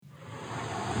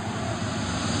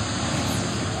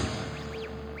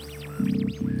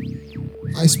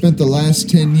I spent the last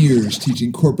 10 years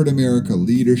teaching corporate America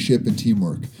leadership and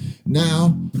teamwork.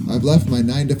 Now, I've left my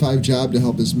 9-to-5 job to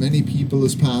help as many people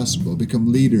as possible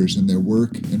become leaders in their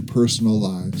work and personal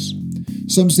lives.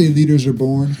 Some say leaders are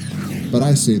born, but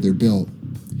I say they're built.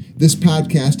 This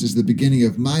podcast is the beginning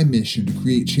of my mission to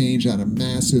create change on a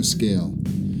massive scale.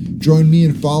 Join me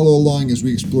and follow along as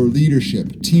we explore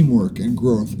leadership, teamwork, and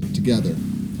growth together.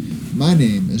 My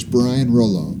name is Brian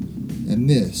Rollo, and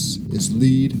this is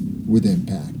Lead with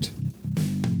Impact.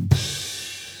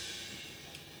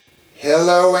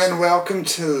 Hello and welcome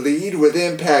to Lead with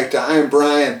Impact. I am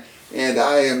Brian, and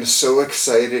I am so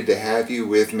excited to have you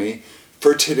with me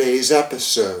for today's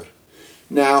episode.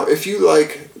 Now, if you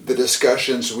like the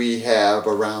discussions we have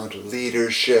around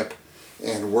leadership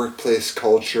and workplace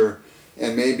culture,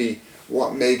 and maybe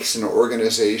what makes an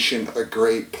organization a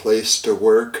great place to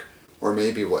work, or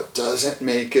maybe what doesn't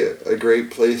make it a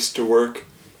great place to work,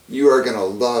 you are going to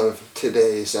love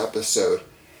today's episode.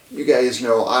 You guys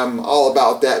know I'm all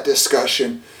about that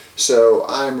discussion, so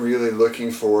I'm really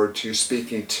looking forward to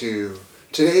speaking to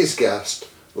today's guest,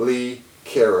 Lee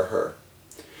Caraher.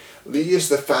 Lee is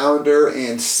the founder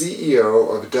and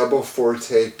CEO of Double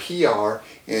Forte PR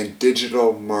and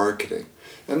Digital Marketing.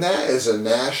 And that is a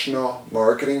national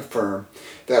marketing firm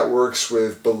that works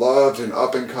with beloved and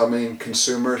up-and-coming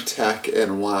consumer tech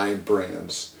and wine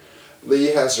brands. Lee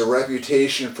has a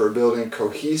reputation for building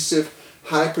cohesive,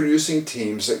 high-producing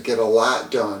teams that get a lot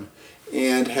done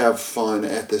and have fun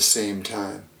at the same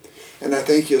time. And I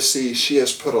think you'll see she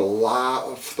has put a lot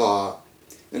of thought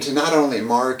into not only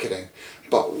marketing,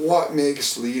 but what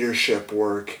makes leadership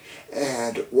work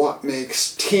and what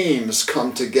makes teams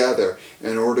come together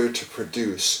in order to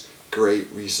produce great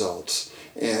results.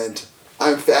 And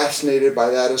I'm fascinated by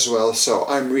that as well, so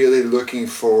I'm really looking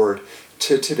forward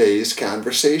to today's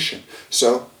conversation.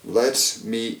 So let's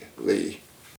meet Lee.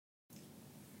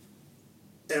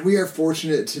 And we are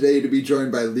fortunate today to be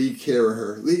joined by Lee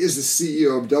Caraher. Lee is the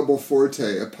CEO of Double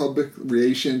Forte, a public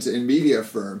relations and media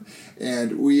firm,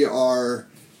 and we are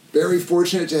very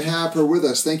fortunate to have her with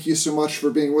us. Thank you so much for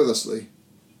being with us, Lee.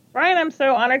 Brian, I'm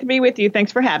so honored to be with you.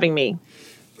 Thanks for having me.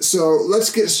 So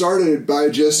let's get started by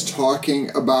just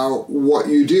talking about what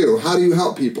you do. How do you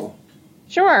help people?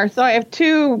 Sure. So I have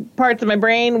two parts of my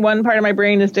brain. One part of my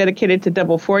brain is dedicated to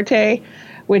Double Forte,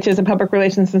 which is a public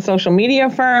relations and social media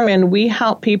firm, and we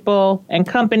help people and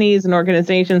companies and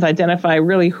organizations identify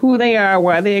really who they are,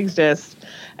 why they exist,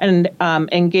 and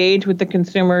engage with the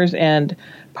consumers and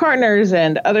partners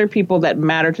and other people that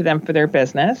matter to them for their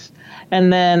business.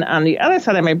 And then on the other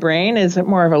side of my brain is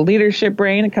more of a leadership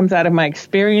brain. It comes out of my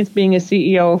experience being a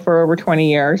CEO for over 20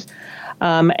 years.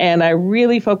 And I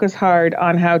really focus hard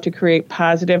on how to create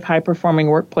positive, high-performing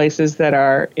workplaces that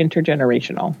are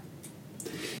intergenerational.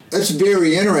 That's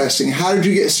very interesting. How did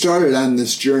you get started on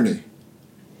this journey?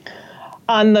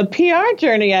 On the PR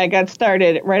journey, I got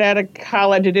started right out of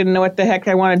college. I didn't know what the heck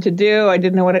I wanted to do.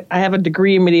 I have a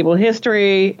degree in medieval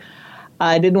history.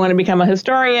 I didn't want to become a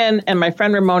historian. And my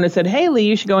friend Ramona said, "Hey, Lee,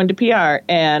 you should go into PR."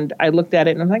 And I looked at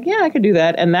it and I was like, yeah, I could do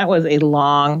that. And that was a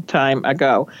long time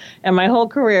ago. And my whole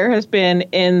career has been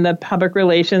in the public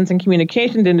relations and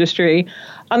communications industry.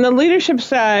 On the leadership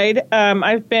side,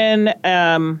 I've been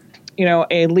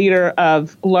a leader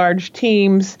of large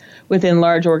teams within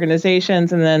large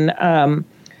organizations, and then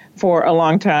for a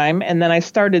long time. And then I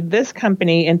started this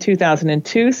company in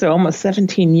 2002, so almost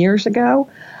 17 years ago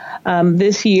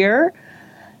this year.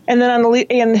 And then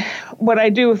and what I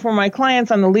do for my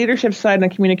clients on the leadership side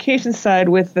and the communication side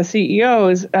with the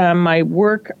CEOs, my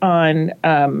work on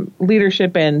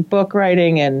leadership and book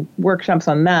writing and workshops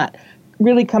on that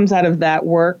really comes out of that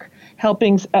work,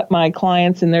 helping my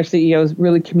clients and their CEOs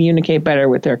really communicate better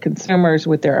with their consumers,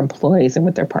 with their employees, and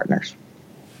with their partners.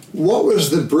 What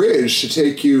was the bridge to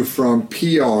take you from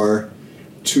PR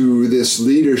to this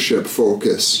leadership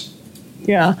focus?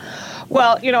 Yeah.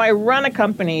 Well, I run a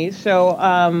company. So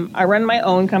I run my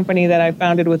own company that I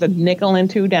founded with a nickel and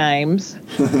two dimes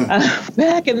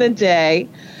back in the day.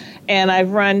 And I've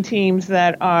run teams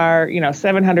that are,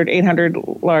 700, 800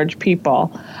 large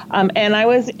people. And I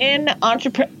was in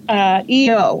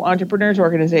EO, Entrepreneurs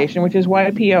Organization, which is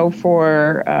YPO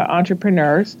for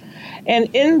entrepreneurs.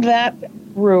 And in that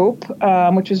group,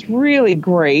 which is really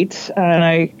great, and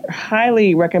I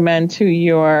highly recommend to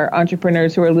your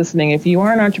entrepreneurs who are listening, if you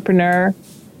are an entrepreneur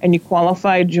and you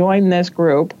qualify, join this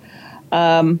group.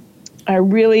 I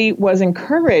really was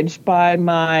encouraged by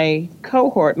my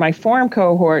cohort, my forum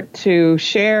cohort, to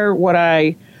share what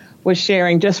I was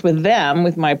sharing just with them,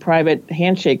 with my private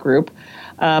handshake group,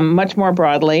 much more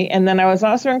broadly. And then I was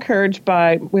also encouraged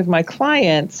with my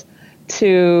clients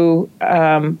to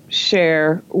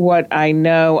share what I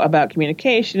know about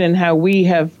communication and how we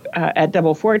have, at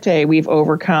Double Forte, we've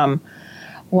overcome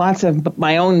lots of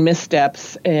my own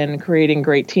missteps in creating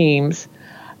great teams.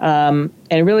 And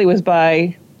it really was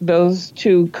by those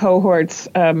two cohorts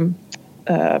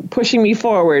pushing me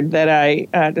forward that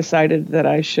I decided that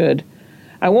I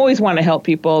always want to help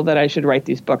people, that I should write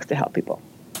these books to help people.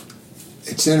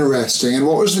 It's interesting. And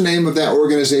what was the name of that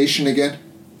organization again?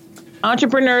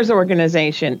 Entrepreneurs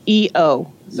Organization,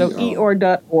 EO. So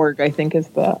eor.org, I think, is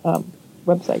the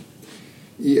website.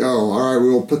 EO. All right,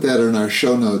 we'll put that in our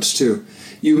show notes, too.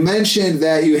 You mentioned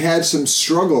that you had some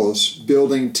struggles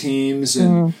building teams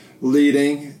and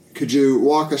leading. Could you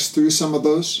walk us through some of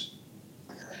those?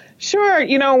 Sure.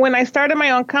 When I started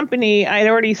my own company, I'd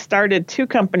already started two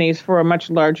companies for a much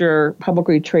larger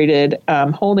publicly traded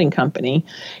holding company.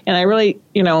 And I really,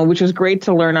 which was great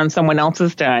to learn on someone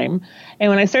else's time.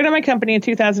 And when I started my company in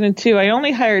 2002, I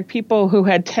only hired people who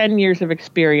had 10 years of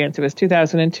experience. It was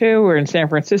 2002. We were in San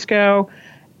Francisco.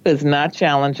 It was not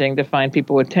challenging to find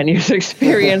people with 10 years of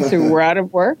experience who were out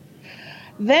of work.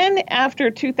 Then after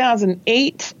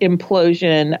 2008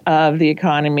 implosion of the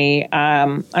economy,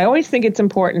 I always think it's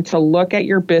important to look at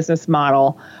your business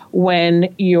model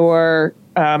when your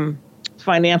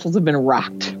financials have been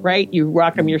rocked, right? You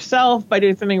rock them yourself by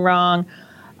doing something wrong.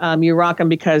 You rock them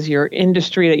because your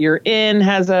industry that you're in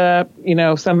has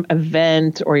some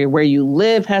event, or where you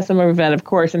live has some event. Of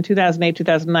course, in 2008,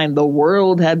 2009, the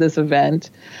world had this event.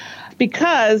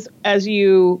 Because as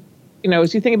you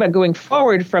think about going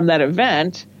forward from that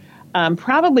event,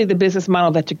 probably the business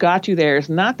model that got you there is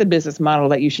not the business model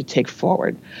that you should take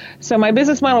forward. So my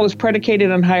business model was predicated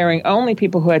on hiring only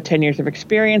people who had 10 years of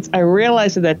experience. I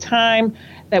realized at that time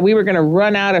that we were going to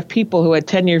run out of people who had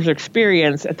 10 years of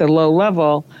experience at the low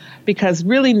level, because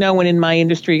really no one in my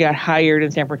industry got hired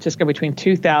in San Francisco between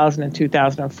 2000 and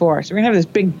 2004. So we're going to have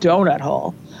this big donut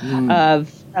hole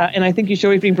of, and I think you should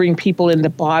always be bringing people in the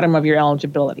bottom of your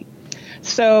eligibility.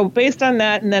 So based on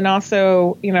that, and then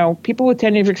also, people with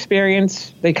 10 years of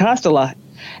experience, they cost a lot.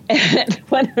 And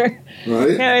when we're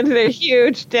going into a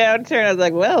huge downturn, I was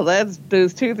like, well,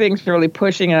 those two things are really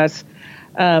pushing us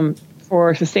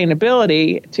for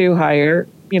sustainability to hire,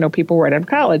 people right out of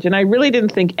college. And I really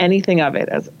didn't think anything of it.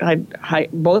 As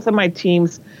both of my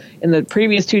teams in the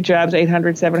previous two jobs,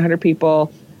 800, 700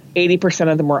 people,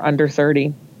 80% of them were under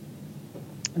 30.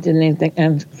 Didn't even think,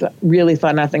 and really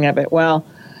thought nothing of it. Well,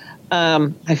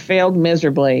 I failed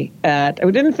miserably I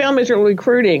didn't fail miserably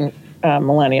recruiting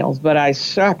millennials, but I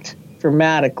sucked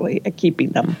dramatically at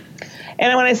keeping them.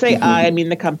 And when I say I mean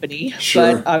the company.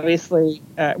 Sure. But obviously,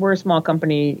 we're a small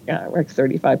company, we're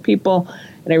 35 people,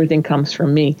 and everything comes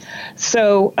from me.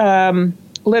 So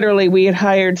literally, we had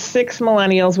hired 6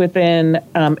 millennials within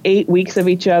 8 weeks of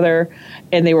each other,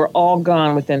 and they were all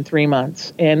gone within 3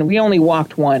 months. And we only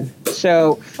walked one.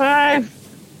 So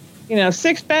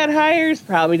 6 bad hires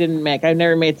probably didn't make. I've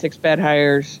never made 6 bad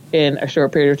hires in a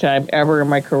short period of time ever in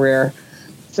my career.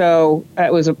 So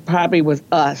it probably was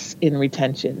us in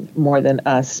retention more than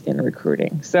us in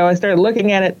recruiting. So I started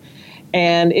looking at it,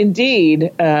 and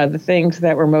indeed, the things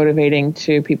that were motivating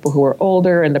to people who were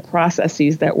older and the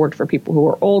processes that worked for people who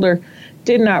were older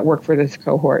did not work for this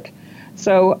cohort.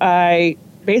 So I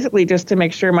basically, just to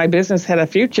make sure my business had a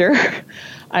future,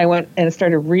 I went and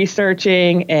started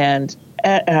researching and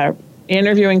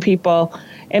interviewing people.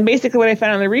 And basically what I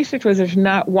found in the research was there's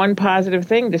not one positive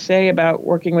thing to say about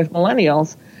working with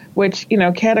millennials, which,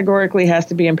 categorically has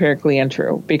to be empirically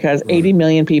untrue, because 80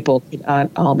 million people cannot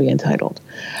all be entitled.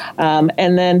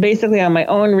 And then basically on my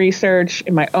own research,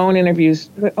 in my own interviews,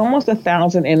 almost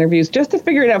 1,000 interviews, just to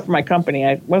figure it out for my company.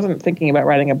 I wasn't thinking about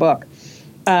writing a book.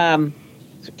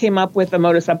 Came up with a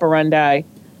modus operandi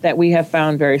that we have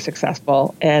found very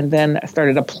successful, and then I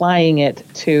started applying it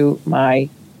to my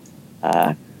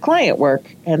client work,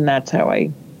 and that's how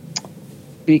my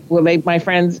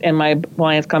friends and my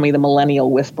clients call me the millennial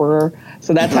whisperer.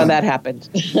 So that's how that happened.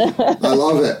 I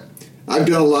love it. I've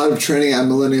done a lot of training on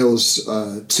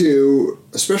millennials too,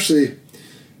 especially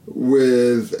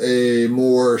with a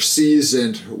more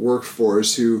seasoned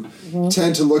workforce who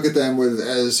tend to look at them with,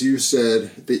 as you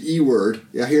said, the E word.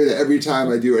 I hear that every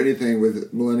time I do anything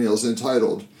with millennials.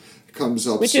 Entitled comes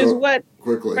up, which is what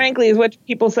quickly. Frankly, is what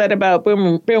people said about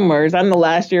boomers. I'm the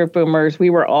last year of boomers. We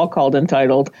were all called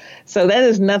entitled. So that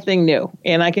is nothing new.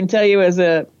 And I can tell you, as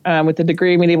with a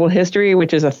degree in medieval history,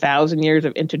 which is 1,000 years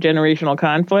of intergenerational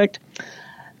conflict,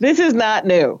 this is not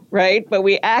new, right? But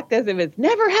we act as if it's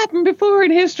never happened before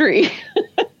in history.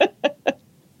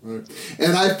 Right.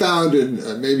 And I found,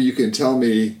 and maybe you can tell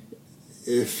me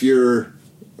if you're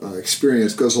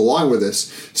experience goes along with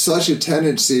this, such a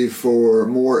tendency for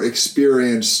more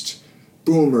experienced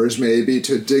boomers maybe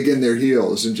to dig in their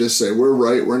heels and just say, we're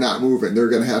right, we're not moving, they're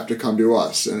going to have to come to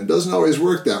us. And it doesn't always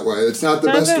work that way. It's not the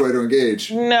best way to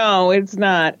engage. No, it's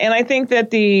not. And I think that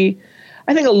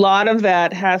I think a lot of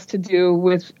that has to do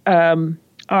with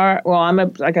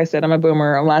like I said, I'm a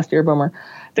boomer, I'm a last year boomer.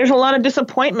 There's a lot of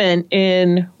disappointment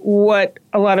in what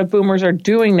a lot of boomers are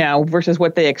doing now versus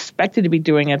what they expected to be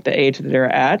doing at the age that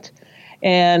they're at.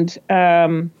 And,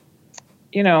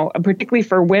 particularly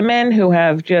for women who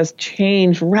have just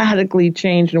radically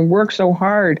changed and worked so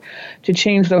hard to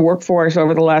change the workforce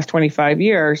over the last 25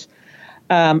 years.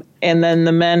 And then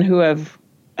the men who have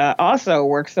also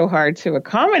worked so hard to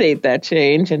accommodate that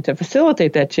change and to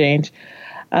facilitate that change.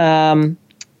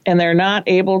 And they're not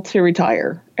able to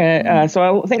retire.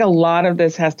 So I think a lot of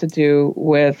this has to do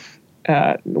with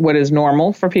what is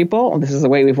normal for people. This is the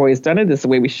way we've always done it. This is the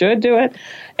way we should do it.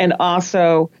 And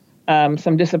also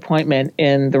some disappointment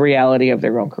in the reality of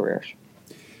their own careers.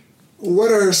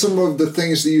 What are some of the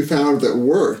things that you found that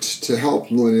worked to help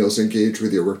millennials engage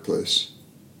with your workplace?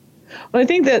 Well, I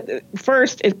think that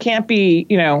first, it can't be,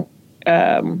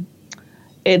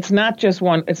 it's not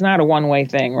a one-way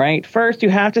thing, right? First, you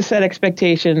have to set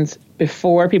expectations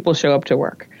before people show up to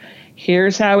work.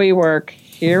 Here's how we work.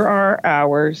 Here are our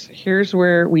hours. Here's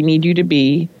where we need you to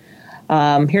be.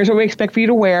 Here's what we expect for you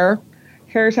to wear.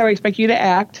 Here's how we expect you to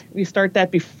act. We start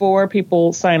that before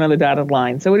people sign on the dotted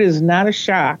line. So it is not a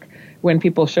shock when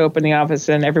people show up in the office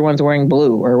and everyone's wearing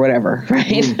blue or whatever,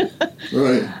 right?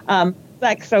 Right.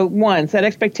 So one, set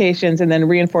expectations and then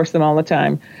reinforce them all the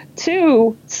time.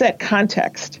 Two, set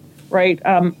context, right?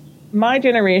 My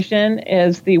generation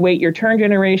is the wait your turn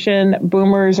generation.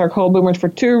 Boomers are called boomers for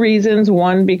two reasons.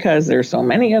 One, because there's so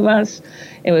many of us.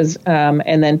 It was,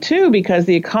 and then two, because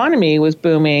the economy was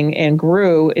booming and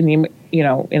grew in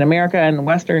America and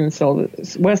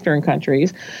Western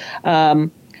countries.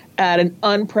 At an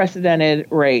unprecedented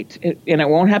rate. And it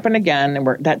won't happen again.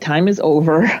 And that time is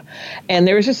over. And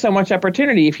there was just so much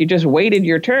opportunity. If you just waited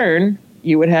your turn,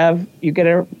 you get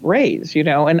a raise,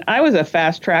 And I was a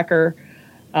fast tracker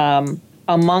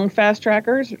among fast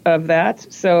trackers of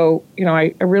that. So,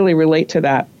 I really relate to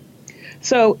that.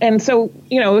 So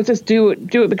just do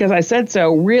it because I said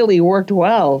so really worked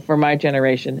well for my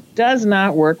generation. Does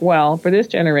not work well for this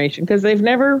generation because they've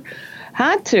never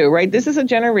had to, right? This is a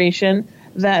generation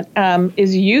that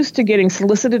is used to getting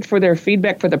solicited for their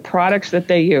feedback for the products that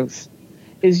they use,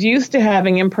 is used to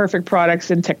having imperfect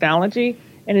products in technology,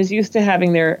 and is used to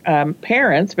having their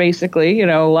parents, basically,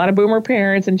 a lot of boomer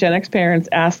parents and Gen X parents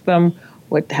ask them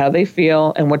how they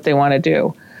feel and what they want to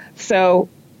do. So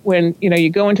when,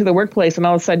 you go into the workplace and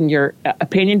all of a sudden your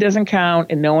opinion doesn't count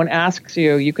and no one asks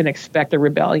you, you can expect a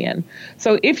rebellion.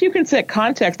 So if you can set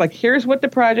context, like here's what the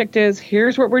project is,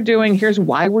 here's what we're doing, here's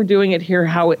why we're doing it, here's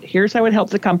how it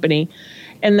helps the company.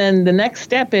 And then the next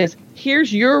step is,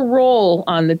 here's your role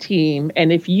on the team.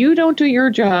 And if you don't do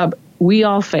your job, we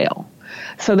all fail.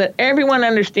 So that everyone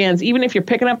understands, even if you're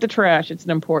picking up the trash, it's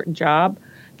an important job.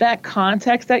 That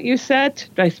context that you set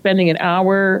by spending an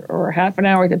hour or half an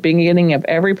hour at the beginning of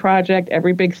every project,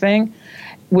 every big thing,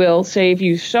 will save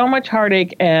you so much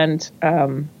heartache and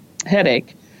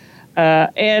headache.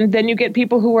 And then you get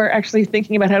people who are actually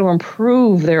thinking about how to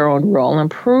improve their own role and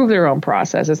improve their own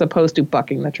process as opposed to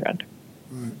bucking the trend.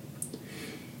 Right.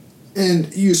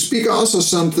 And you speak also about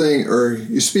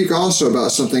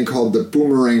something called the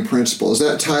boomerang principle. Is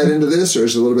that tied into this, or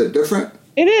is it a little bit different?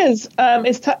 It is.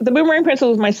 The Boomerang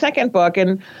Principle is my second book,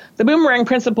 and the Boomerang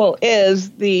Principle is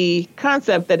the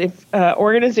concept that if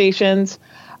organizations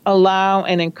allow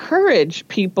and encourage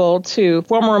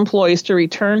former employees to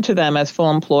return to them as full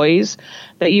employees,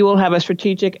 that you will have a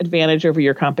strategic advantage over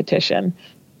your competition.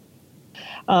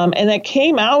 And that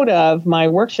came out of my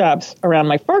workshops around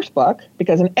my first book,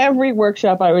 because in every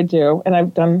workshop I would do, and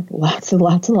I've done lots and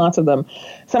lots and lots of them,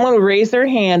 someone would raise their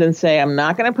hand and say, I'm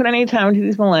not going to put any time into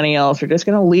these millennials. They're just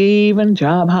going to leave and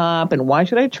job hop. And why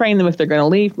should I train them if they're going to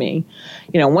leave me?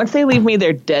 Once they leave me,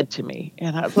 they're dead to me.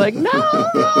 And I was like, no,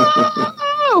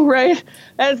 right?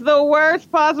 That's the worst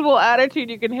possible attitude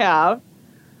you can have.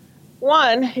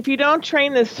 One, if you don't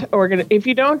train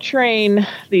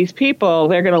these people,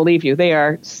 they're going to leave you. They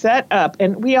are set up,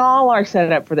 and we all are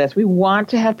set up for this. We want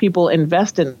to have people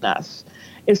invest in us.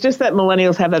 It's just that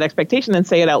millennials have that expectation and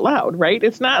say it out loud, right?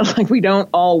 It's not like we don't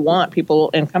all want people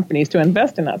and companies to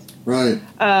invest in us. Right.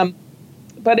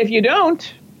 But if you don't,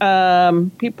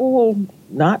 people will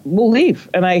leave,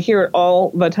 and I hear it all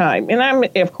the time. And I'm,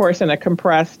 of course, in a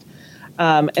compressed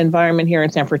environment here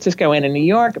in San Francisco and in New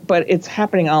York, but it's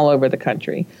happening all over the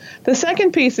country. The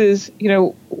second piece is,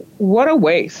 what a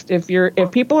waste. If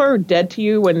people are dead to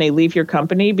you when they leave your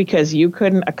company because you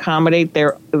couldn't accommodate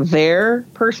their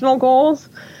personal goals,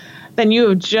 then you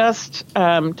have just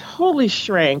totally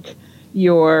shrank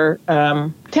your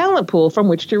talent pool from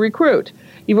which to recruit.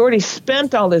 You've already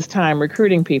spent all this time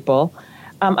recruiting people.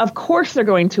 Of course they're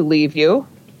going to leave you.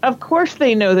 Of course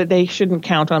they know that they shouldn't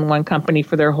count on one company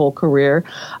for their whole career.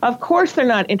 Of course they're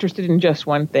not interested in just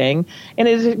one thing. And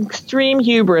it is extreme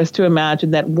hubris to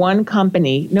imagine that one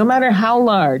company, no matter how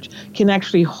large, can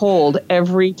actually hold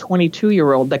every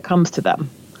 22-year-old that comes to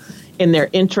them in their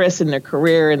interests, in their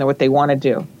career, and what they want to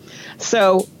do.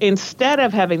 So instead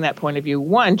of having that point of view,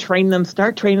 one,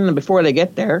 start training them before they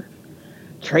get there.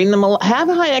 Train them, have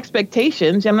high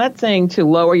expectations. I'm not saying to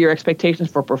lower your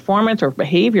expectations for performance or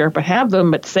behavior, but have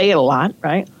them, but say it a lot,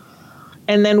 right?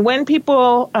 And then when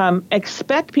people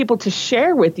expect people to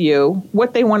share with you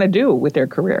what they want to do with their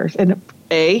careers, and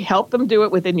help them do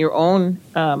it within your own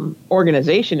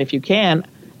organization if you can.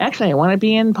 Actually, I want to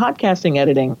be in podcasting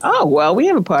editing. Oh, well, we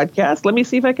have a podcast. Let me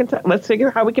see if I can, let's figure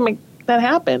out how we can make that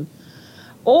happen.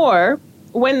 Or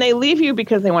when they leave you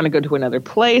because they want to go to another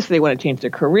place, they want to change their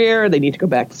career, they need to go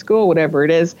back to school, whatever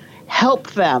it is,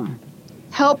 help them.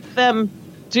 Help them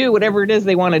do whatever it is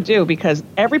they want to do, because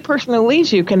every person who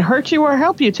leaves you can hurt you or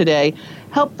help you today.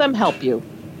 Help them help you,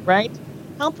 right?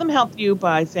 Help them help you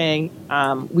by saying,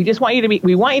 we want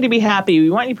you to be happy, we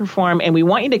want you to perform, and we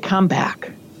want you to come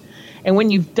back. And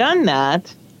when you've done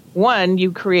that, one,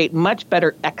 you create much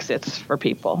better exits for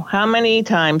people. How many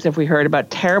times have we heard about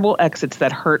terrible exits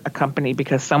that hurt a company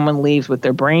because someone leaves with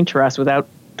their brain trust without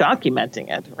documenting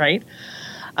it, right?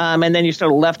 And then you're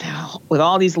sort of left with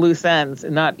all these loose ends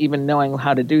and not even knowing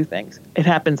how to do things. It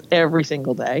happens every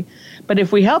single day. But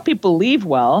if we help people leave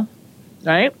well,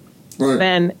 right,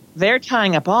 then they're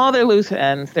tying up all their loose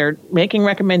ends. They're making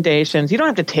recommendations. You don't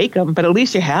have to take them, but at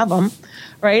least you have them.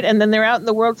 Right. And then they're out in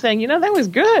the world saying, that was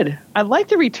good. I'd like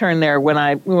to return there when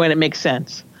it makes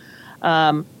sense.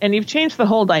 And you've changed the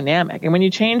whole dynamic. And when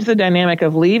you change the dynamic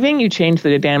of leaving, you change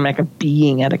the dynamic of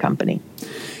being at a company.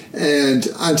 And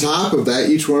on top of that,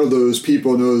 each one of those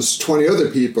people knows 20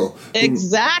 other people.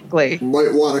 Exactly. Who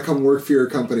might want to come work for your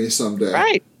company someday.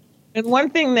 Right. And one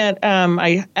thing that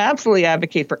I absolutely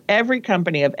advocate for every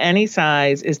company of any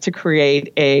size is to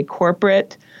create a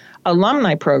corporate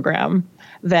alumni program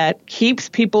that keeps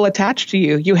people attached to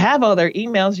you. You have all their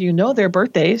emails, their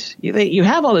birthdays, you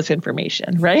have all this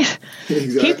information, right?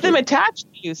 Exactly. Keep them attached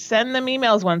to you. Send them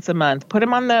emails once a month. Put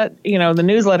them on the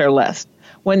newsletter list.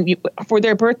 For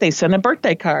their birthday, send a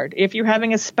birthday card. If you're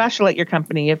having a special at your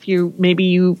company, maybe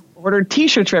you ordered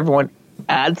T-shirts for everyone,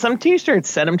 add some T-shirts,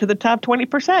 send them to the top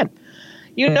 20%.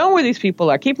 You know where these people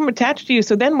are. Keep them attached to you.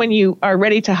 So then when you are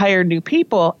ready to hire new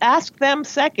people, ask them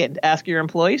second. Ask your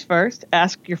employees first.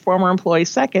 Ask your former employees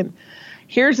second.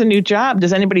 Here's a new job.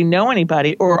 Does anybody know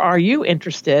anybody? Or are you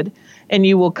interested? And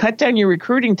you will cut down your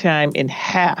recruiting time in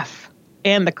half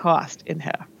and the cost in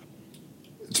half.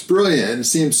 It's brilliant. It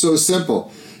seems so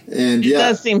simple. And it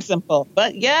does seem simple,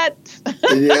 but yet.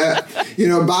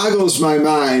 It boggles my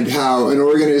mind how an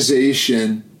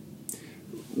organization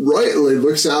rightly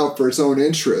looks out for its own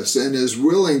interests and is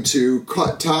willing to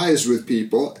cut ties with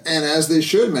people, and as they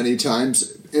should many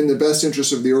times, in the best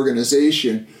interest of the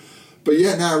organization, but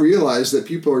yet not realize that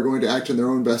people are going to act in their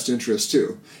own best interest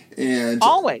too. And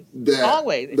always.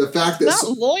 The fact that it's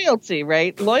not loyalty,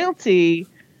 right? Loyalty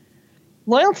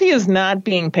is not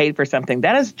being paid for something.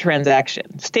 That is a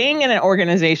transaction. Staying in an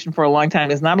organization for a long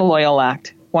time is not a loyal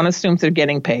act. One assumes they're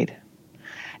getting paid.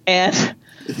 And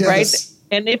yes. Right?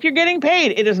 And if you're getting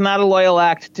paid, it is not a loyal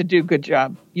act to do a good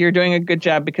job. You're doing a good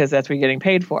job because that's what you're getting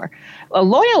paid for. A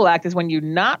loyal act is when you're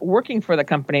not working for the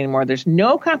company anymore. There's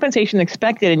no compensation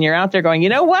expected, and you're out there going, you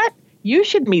know what? You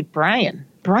should meet Brian.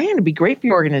 Brian would be great for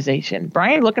your organization.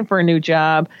 Brian looking for a new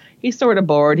job. He's sort of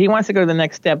bored. He wants to go to the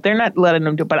next step. They're not letting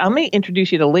him do it, but I may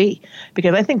introduce you to Lee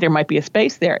because I think there might be a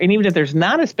space there. And even if there's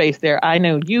not a space there, I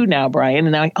know you now, Brian.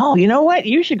 And now, you know what?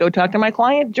 You should go talk to my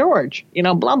client, George,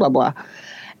 blah, blah, blah.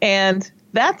 And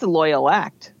that's a loyal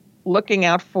act, looking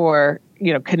out for,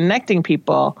 connecting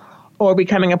people or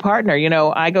becoming a partner.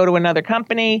 I go to another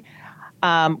company.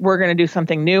 We're going to do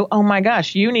something new. Oh, my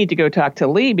gosh, you need to go talk to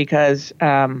Lee because,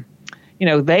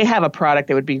 they have a product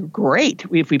that would be great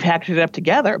if we packaged it up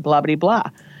together, blah, blah, blah.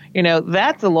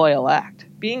 That's a loyal act.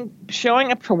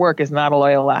 Showing up for work is not a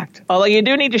loyal act, although you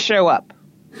do need to show up,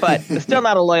 but it's still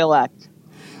not a loyal act.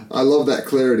 I love that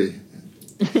clarity.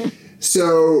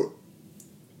 So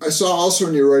I saw also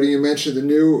in your writing you mentioned the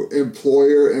new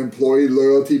employer-employee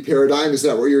loyalty paradigm. Is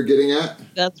that what you're getting at?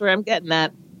 That's where I'm getting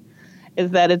at.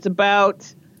 Is that it's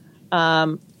about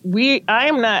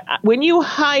when you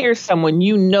hire someone,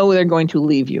 you know they're going to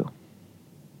leave you.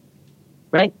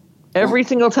 Right? Every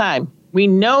single time. We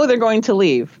know they're going to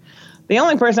leave. The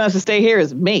only person who has to stay here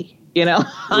is me.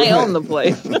 I own the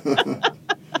place.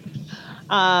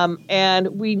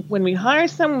 And when we hire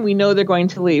someone, we know they're going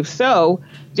to leave. So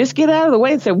just get out of the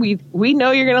way and say, we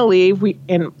know you're going to leave.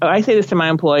 And I say this to my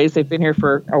employees. They've been here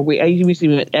for a week. I usually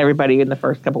meet everybody in the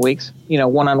first couple of weeks,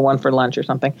 one-on-one for lunch or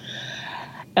something.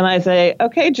 And I say,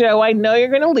 okay, Joe, I know you're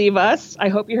going to leave us. I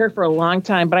hope you're here for a long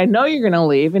time, but I know you're going to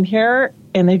leave.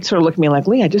 And they sort of look at me like,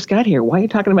 Lee, I just got here. Why are you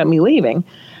talking about me leaving?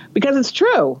 Because it's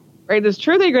true, right? It's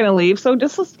true that you're going to leave. So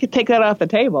just let's take that off the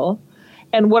table.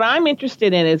 And what I'm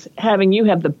interested in is having you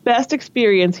have the best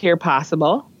experience here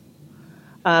possible.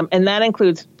 And that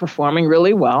includes performing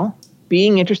really well,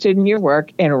 being interested in your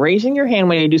work, and raising your hand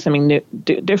when you do something new,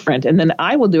 different. And then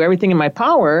I will do everything in my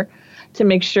power to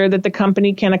make sure that the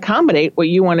company can accommodate what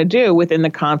you want to do within the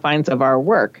confines of our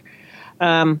work.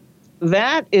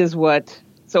 That is what...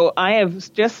 So I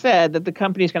have just said that the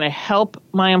company is going to help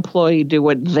my employee do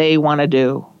what they want to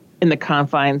do in the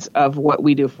confines of what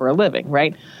we do for a living,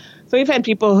 right? So we've had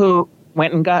people who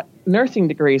went and got nursing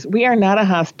degrees. We are not a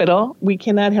hospital. We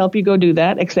cannot help you go do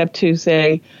that except to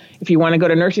say, if you want to go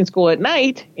to nursing school at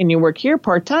night and you work here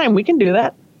part-time, we can do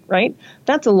that, right?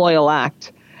 That's a loyal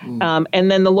act. And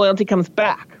then the loyalty comes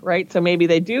back, right? So maybe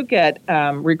they do get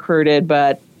recruited,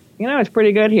 but, it's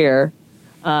pretty good here.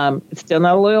 It's still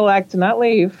not a loyal act to not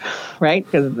leave, right?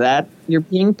 Because that you're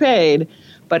being paid.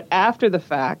 But after the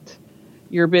fact,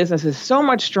 your business is so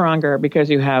much stronger because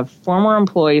you have former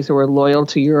employees who are loyal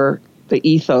to the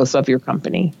ethos of your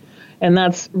company. And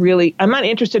that's really, I'm not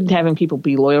interested in having people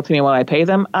be loyal to me while I pay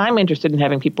them. I'm interested in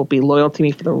having people be loyal to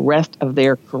me for the rest of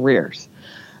their careers.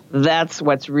 That's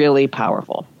what's really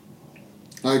powerful.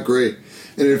 I agree.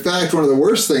 And in fact, one of the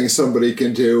worst things somebody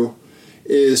can do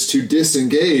is to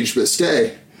disengage but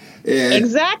stay. And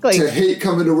exactly. To hate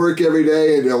coming to work every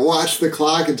day and to watch the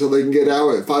clock until they can get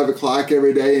out at 5 o'clock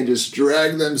every day and just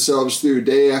drag themselves through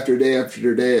day after day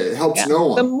after day. It helps no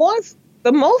one.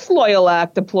 The most loyal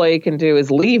act an employee can do is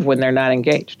leave when they're not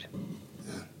engaged.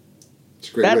 Yeah. It's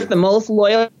a great That's the most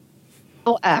loyal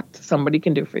act somebody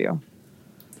can do for you.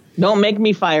 Don't make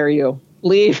me fire you.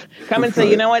 Leave. Come and say,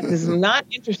 you know what, this is not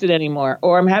interested anymore.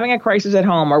 Or I'm having a crisis at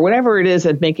home, or whatever it is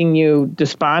that's making you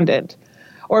despondent.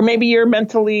 Or maybe you're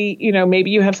mentally, maybe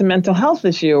you have some mental health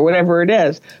issue or whatever it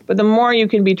is. But the more you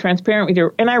can be transparent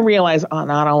with and I realize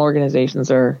not all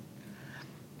organizations are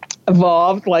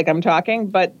evolved like I'm talking,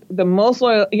 but the most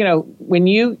loyal, when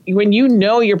you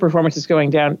know your performance is going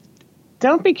down,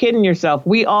 don't be kidding yourself.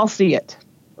 We all see it,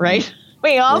 right?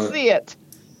 We all see it.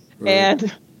 Right.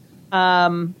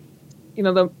 And,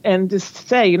 and just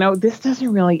say, this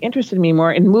doesn't really interest me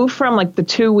anymore, and move from like the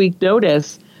 2-week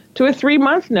notice to a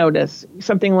 3-month notice.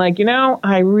 Something like,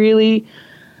 I really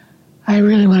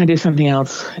want to do something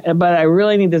else, but I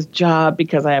really need this job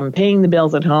because I am paying the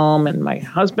bills at home and my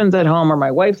husband's at home or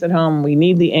my wife's at home. We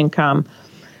need the income.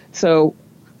 So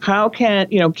how can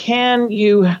you,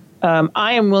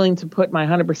 I am willing to put my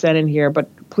 100% in here,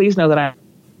 but please know that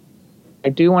I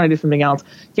do want to do something else.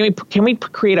 Can we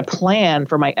create a plan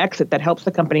for my exit that helps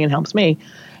the company and helps me?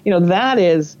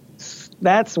 That's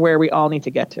where we all need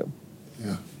to get to.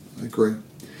 Yeah, I agree.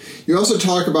 You also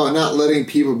talk about not letting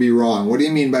people be wrong. What do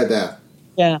you mean by that?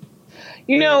 Yeah.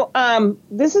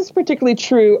 This is particularly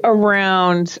true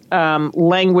around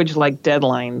language like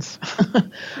deadlines,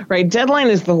 right? Deadline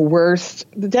is the worst.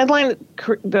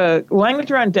 The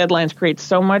language around deadlines creates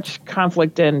so much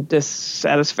conflict and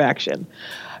dissatisfaction.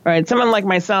 Right, someone like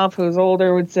myself who's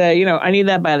older would say, I need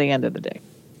that by the end of the day.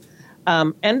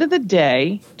 End of the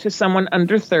day to someone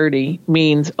under 30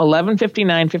 means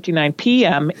 11:59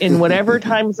 p.m. in whatever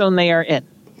time zone they are in.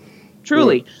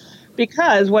 Truly.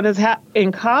 Because what has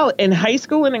happened in high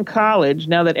school and in college,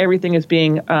 now that everything is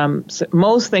being,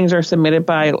 most things are submitted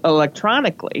by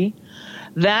electronically,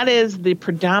 that is the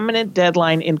predominant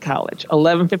deadline in college,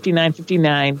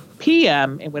 11:59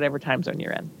 p.m. in whatever time zone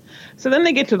you're in. So then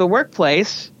they get to the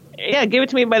workplace, give it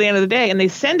to me by the end of the day, and they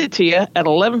send it to you at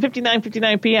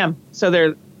 11:59 p.m.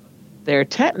 So they're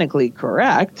technically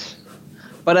correct,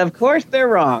 but of course they're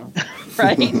wrong,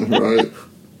 right? Right.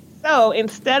 So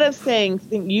instead of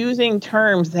using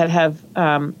terms that have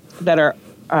that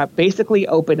are basically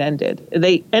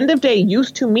open-ended, end of day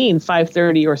used to mean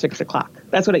 5:30 or 6 o'clock.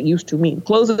 That's what it used to mean.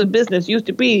 Close of the business used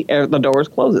to be the doors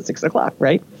close at 6 o'clock,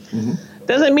 right? Mm-hmm.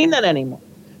 Doesn't mean that anymore.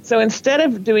 So instead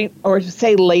of doing, or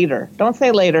say later, don't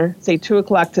say later, say 2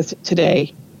 o'clock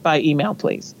today by email,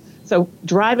 please. So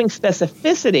driving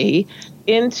specificity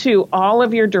into all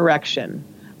of your direction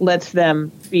lets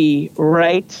them be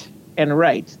right and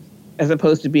right, as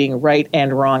opposed to being right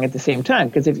and wrong at the same time.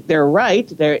 Because if they're right,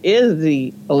 there is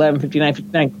the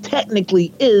 11:59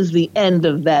 technically is the end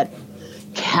of that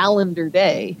calendar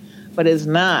day, but is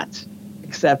not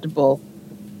acceptable.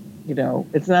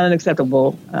 It's not an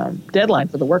acceptable deadline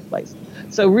for the workplace.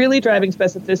 So really driving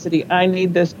specificity, I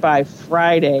need this by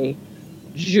Friday,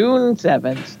 June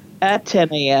 7th at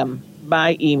 10 a.m.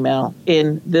 by email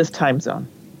in this time zone.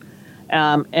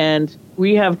 And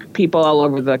we have people all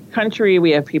over the country.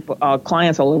 We have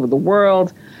clients all over the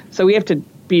world. So we have to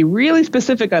be really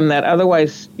specific on that.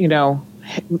 Otherwise,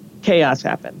 chaos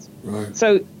happens. Right.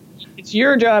 So it's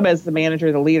your job as the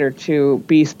manager, the leader, to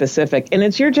be specific. And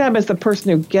it's your job as the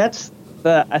person who gets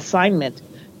the assignment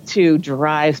to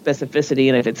drive specificity.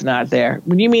 And if it's not there,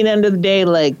 when you mean end of the day,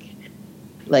 like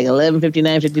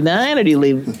 11:59, or do you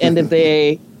leave end of the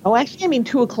day? Oh, actually, I mean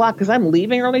 2 o'clock because I'm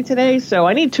leaving early today. So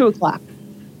I need 2 o'clock.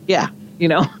 Yeah,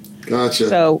 Gotcha.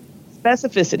 So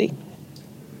specificity.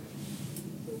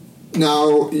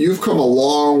 Now, you've come a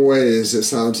long ways, it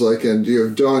sounds like, and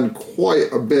you've done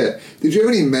quite a bit. Did you have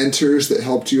any mentors that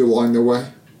helped you along the way?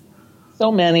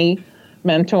 So many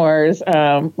mentors.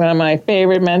 One of my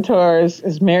favorite mentors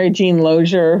is Mary Jean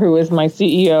Lozier, who is my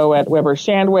CEO at Weber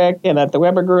Shandwick and at the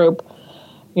Weber Group.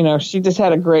 She just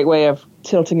had a great way of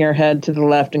tilting her head to the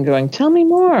left and going, tell me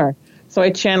more. So I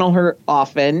channel her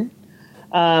often.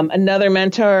 Another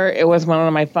mentor, it was one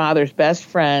of my father's best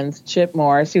friends, Chip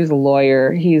Morris. He was a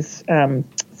lawyer. He's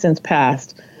since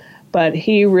passed. But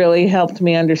he really helped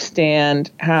me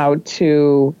understand how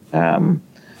to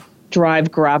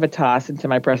drive gravitas into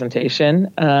my presentation.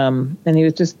 And he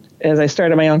was just, as I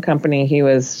started my own company, he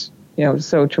was,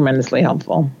 so tremendously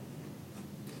helpful.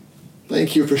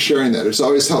 Thank you for sharing that. It's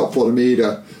always helpful to me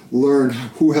to learn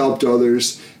who helped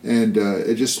others, and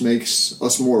it just makes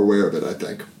us more aware of it, I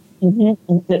think.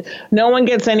 Mm-hmm. No one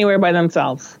gets anywhere by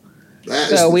themselves.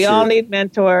 So we all need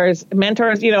mentors.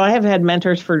 Mentors, I have had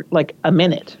mentors for like a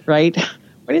minute, right?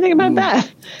 What do you think about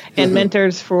that? And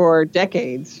mentors for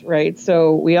decades, right?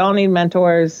 So we all need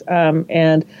mentors.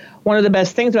 And one of the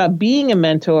best things about being a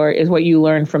mentor is what you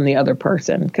learn from the other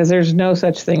person, because there's no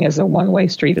such thing as a one-way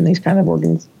street in these kind of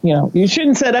organs. You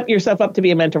shouldn't set yourself up to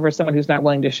be a mentor for someone who's not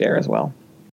willing to share as well.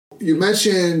 You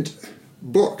mentioned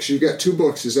books. You got 2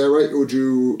 books, is that right? Would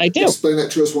you explain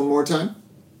that to us one more time?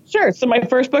 Sure. So my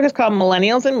first book is called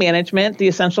Millennials in Management, The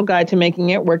Essential Guide to Making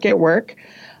It Work at Work.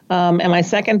 And my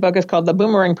second book is called The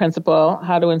Boomerang Principle,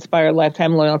 How to Inspire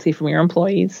Lifetime Loyalty from Your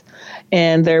Employees.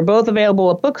 And they're both available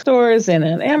at bookstores and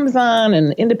at Amazon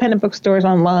and independent bookstores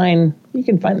online. You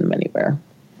can find them anywhere.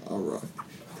 All right.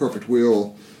 Perfect.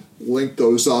 We'll link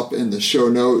those up in the show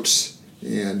notes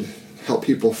and help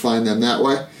people find them that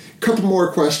way. A couple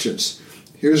more questions.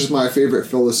 Here's my favorite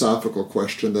philosophical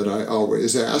question that I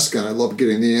always ask, and I love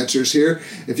getting the answers here.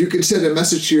 If you could send a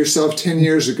message to yourself 10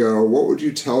 years ago, what would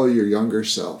you tell your younger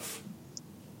self?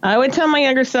 I would tell my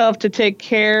younger self to take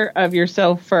care of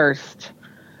yourself first,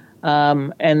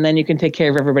 and then you can take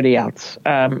care of everybody else.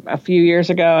 A few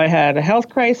years ago, I had a health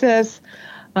crisis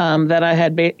that I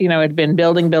had, had been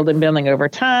building over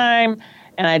time.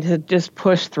 And I had just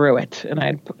pushed through it, and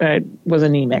I was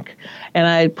anemic. And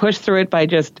I pushed through it by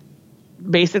just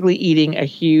basically eating a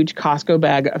huge Costco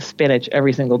bag of spinach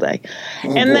every single day.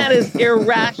 And that is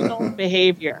irrational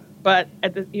behavior. But,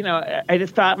 I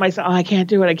just thought myself, I can't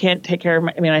do it. I can't take care of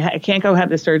I can't go have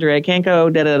this surgery. I can't go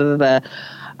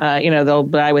they'll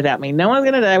die without me. No one's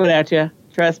going to die without you.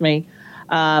 Trust me.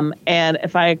 And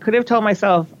if I could have told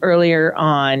myself earlier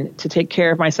on to take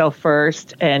care of myself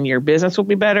first and your business will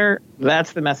be better,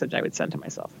 that's the message I would send to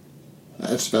myself.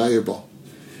 That's valuable.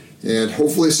 And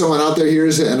hopefully someone out there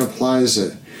hears it and applies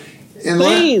it. And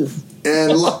Please.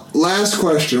 Last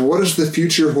question, what does the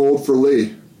future hold for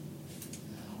Lee?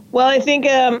 Well, I think,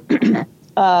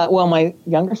 my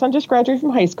younger son just graduated from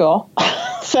high school.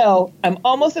 So I'm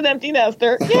almost an empty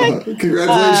nester. Yay!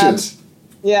 Congratulations.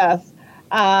 Yes.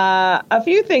 A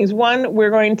few things. One, we're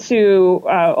going to,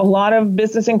 a lot of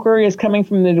business inquiry is coming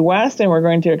from the Midwest, and we're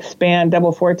going to expand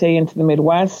Double Forte into the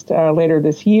Midwest later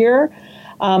this year.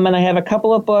 And I have a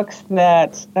couple of books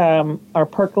that are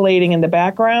percolating in the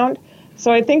background.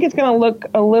 So I think it's going to look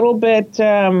a little bit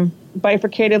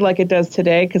bifurcated like it does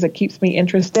today because it keeps me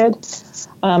interested.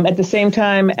 At the same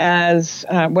time as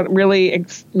what really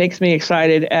makes me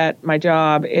excited at my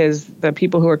job is the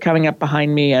people who are coming up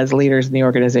behind me as leaders in the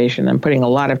organization. I'm putting a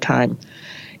lot of time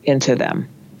into them.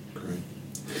 Great.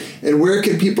 And where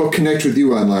can people connect with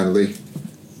you online, Lee?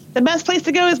 The best place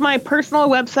to go is my personal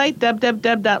website,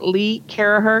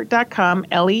 www.leecaraher.com,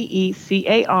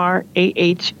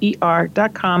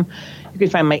 LeeCarAher.com. You can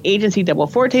find my agency, Double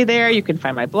Forte, there. You can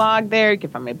find my blog there. You can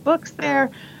find my books there.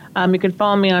 You can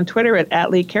follow me on Twitter at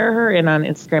Lee Caraher and on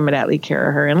Instagram at Lee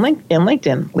Caraher and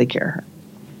LinkedIn, Lee Caraher.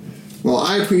 Well,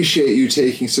 I appreciate you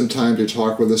taking some time to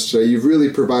talk with us today. You've really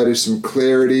provided some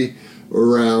clarity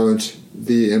around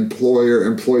the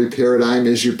employer-employee paradigm,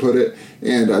 as you put it,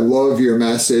 and I love your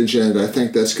message, and I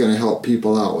think that's going to help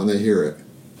people out when they hear it.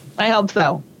 I hope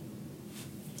so.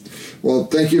 Well,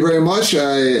 thank you very much.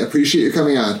 I appreciate you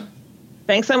coming on.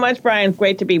 Thanks so much, Brian. It's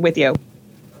great to be with you.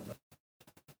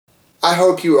 I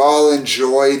hope you all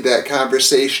enjoyed that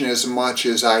conversation as much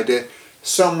as I did.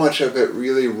 So much of it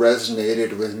really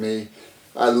resonated with me.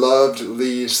 I loved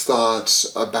Lee's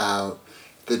thoughts about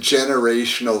the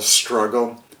generational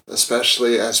struggle,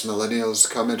 especially as millennials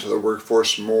come into the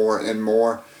workforce more and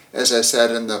more. As I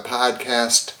said in the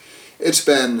podcast, it's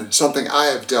been something I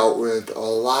have dealt with a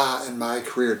lot in my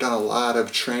career, done a lot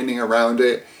of training around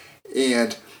it,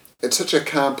 and it's such a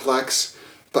complex,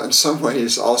 but in some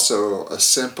ways also a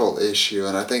simple issue,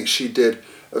 and I think she did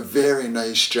a very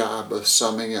nice job of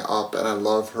summing it up, and I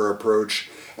love her approach.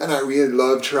 And I really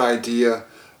loved her idea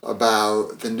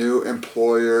about the new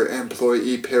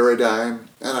employer-employee paradigm,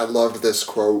 and I loved this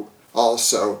quote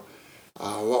also.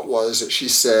 What was it? She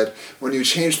said, "When you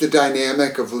change the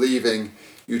dynamic of leaving,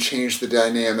 you change the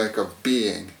dynamic of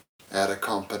being at a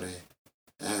company."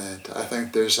 And I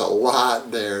think there's a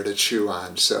lot there to chew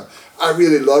on. So I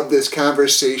really loved this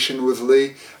conversation with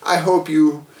Lee. I hope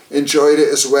you enjoyed it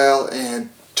as well and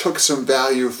took some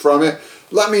value from it.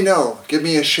 Let me know. Give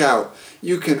me a shout.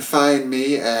 You can find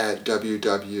me at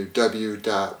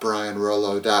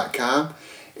www.brianrollo.com.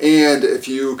 And if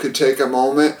you could take a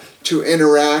moment to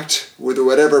interact with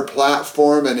whatever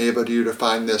platform enabled you to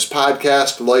find this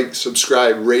podcast, like,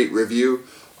 subscribe, rate, review,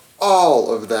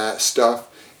 all of that stuff,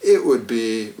 it would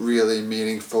be really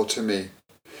meaningful to me.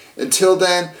 Until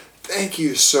then, thank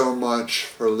you so much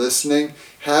for listening.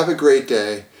 Have a great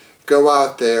day. Go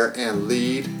out there and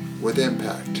lead with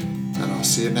impact. And I'll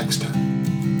see you next time.